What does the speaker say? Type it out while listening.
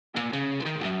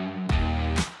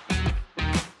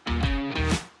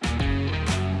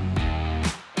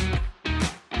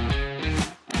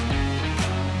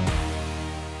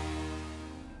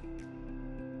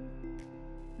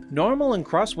Normal and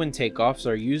crosswind takeoffs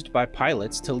are used by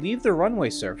pilots to leave the runway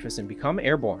surface and become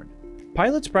airborne.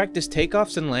 Pilots practice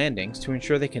takeoffs and landings to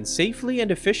ensure they can safely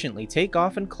and efficiently take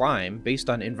off and climb based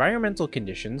on environmental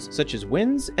conditions such as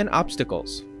winds and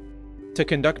obstacles. To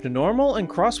conduct normal and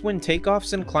crosswind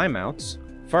takeoffs and climbouts,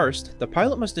 first, the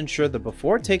pilot must ensure the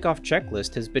before takeoff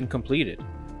checklist has been completed.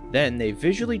 Then they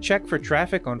visually check for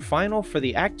traffic on final for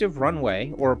the active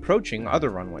runway or approaching other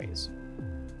runways.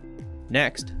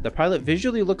 Next, the pilot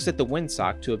visually looks at the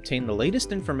windsock to obtain the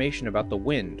latest information about the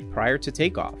wind prior to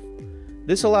takeoff.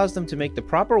 This allows them to make the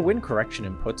proper wind correction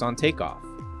inputs on takeoff.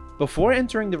 Before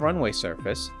entering the runway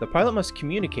surface, the pilot must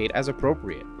communicate as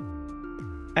appropriate.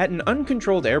 At an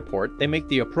uncontrolled airport, they make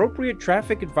the appropriate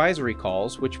traffic advisory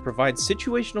calls which provide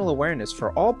situational awareness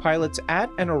for all pilots at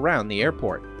and around the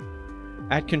airport.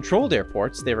 At controlled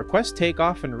airports, they request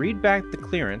takeoff and read back the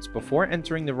clearance before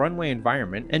entering the runway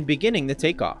environment and beginning the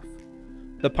takeoff.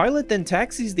 The pilot then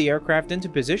taxis the aircraft into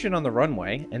position on the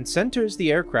runway and centers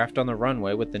the aircraft on the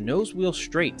runway with the nose wheel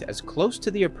straight as close to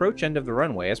the approach end of the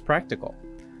runway as practical.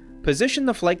 Position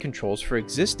the flight controls for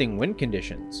existing wind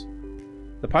conditions.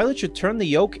 The pilot should turn the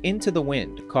yoke into the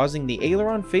wind, causing the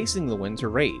aileron facing the wind to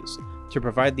raise, to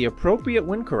provide the appropriate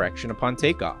wind correction upon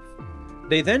takeoff.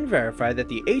 They then verify that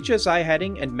the HSI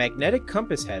heading and magnetic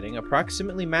compass heading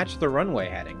approximately match the runway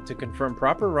heading to confirm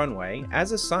proper runway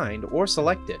as assigned or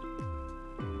selected.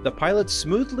 The pilot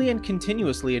smoothly and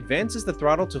continuously advances the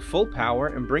throttle to full power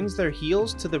and brings their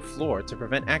heels to the floor to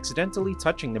prevent accidentally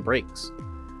touching the brakes.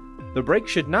 The brake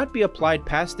should not be applied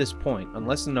past this point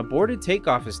unless an aborted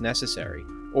takeoff is necessary,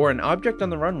 or an object on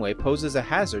the runway poses a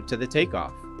hazard to the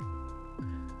takeoff.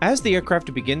 As the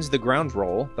aircraft begins the ground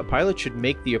roll, the pilot should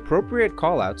make the appropriate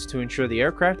callouts to ensure the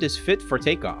aircraft is fit for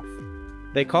takeoff.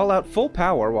 They call out full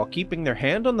power while keeping their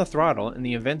hand on the throttle in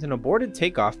the event an aborted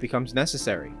takeoff becomes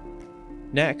necessary.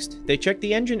 Next, they check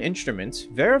the engine instruments,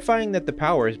 verifying that the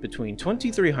power is between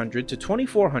 2300 to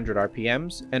 2400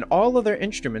 RPMs and all other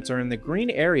instruments are in the green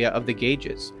area of the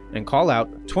gauges, and call out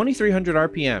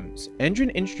 2300 RPMs, engine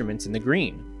instruments in the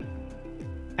green.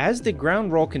 As the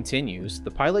ground roll continues,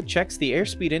 the pilot checks the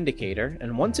airspeed indicator,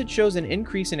 and once it shows an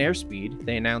increase in airspeed,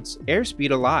 they announce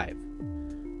airspeed alive.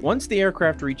 Once the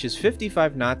aircraft reaches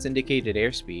 55 knots indicated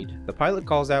airspeed, the pilot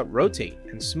calls out rotate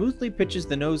and smoothly pitches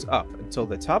the nose up until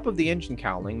the top of the engine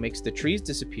cowling makes the trees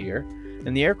disappear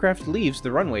and the aircraft leaves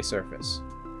the runway surface.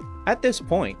 At this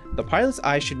point, the pilot's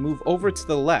eye should move over to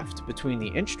the left between the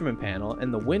instrument panel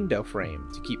and the window frame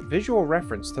to keep visual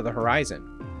reference to the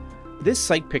horizon. This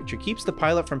sight picture keeps the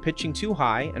pilot from pitching too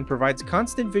high and provides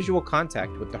constant visual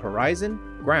contact with the horizon,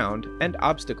 ground, and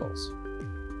obstacles.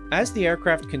 As the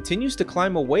aircraft continues to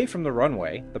climb away from the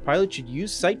runway, the pilot should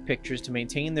use sight pictures to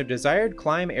maintain their desired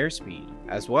climb airspeed,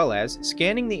 as well as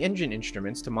scanning the engine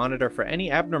instruments to monitor for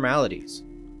any abnormalities.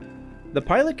 The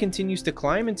pilot continues to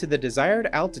climb into the desired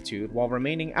altitude while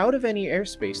remaining out of any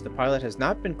airspace the pilot has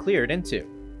not been cleared into.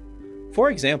 For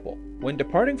example, when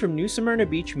departing from New Smyrna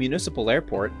Beach Municipal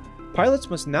Airport, pilots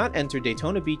must not enter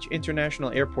Daytona Beach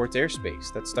International Airport's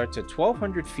airspace that starts at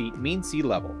 1,200 feet mean sea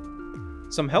level.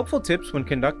 Some helpful tips when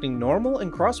conducting normal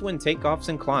and crosswind takeoffs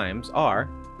and climbs are: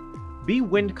 be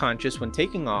wind conscious when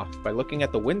taking off by looking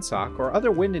at the windsock or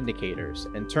other wind indicators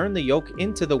and turn the yoke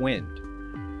into the wind.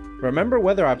 Remember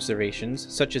weather observations,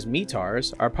 such as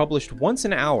METARs, are published once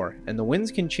an hour and the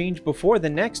winds can change before the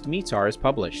next METAR is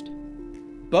published.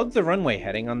 Bug the runway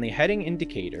heading on the heading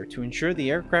indicator to ensure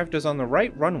the aircraft is on the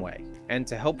right runway and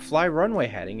to help fly runway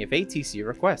heading if ATC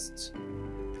requests.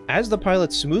 As the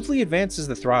pilot smoothly advances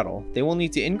the throttle, they will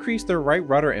need to increase their right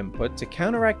rudder input to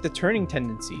counteract the turning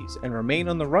tendencies and remain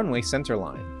on the runway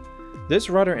centerline. This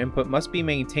rudder input must be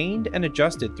maintained and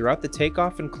adjusted throughout the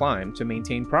takeoff and climb to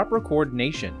maintain proper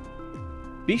coordination.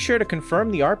 Be sure to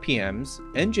confirm the RPMs,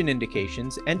 engine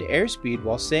indications, and airspeed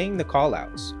while saying the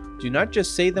callouts. Do not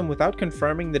just say them without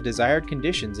confirming the desired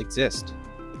conditions exist.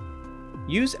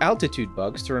 Use altitude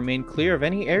bugs to remain clear of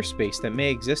any airspace that may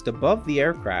exist above the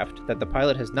aircraft that the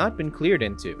pilot has not been cleared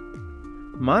into.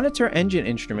 Monitor engine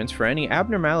instruments for any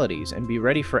abnormalities and be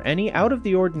ready for any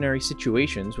out-of-the-ordinary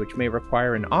situations which may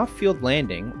require an off-field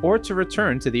landing or to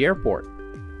return to the airport.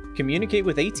 Communicate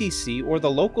with ATC or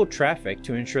the local traffic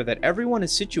to ensure that everyone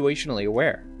is situationally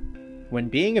aware. When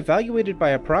being evaluated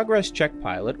by a progress check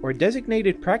pilot or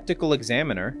designated practical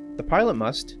examiner, the pilot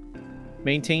must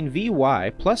maintain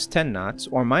VY plus 10 knots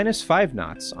or minus 5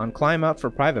 knots on climb out for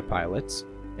private pilots,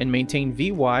 and maintain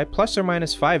VY plus or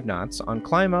minus 5 knots on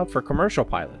climb out for commercial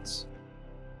pilots.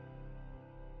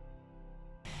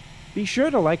 Be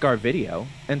sure to like our video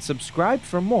and subscribe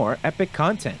for more epic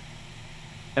content.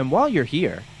 And while you're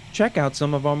here, check out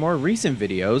some of our more recent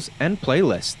videos and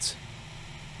playlists.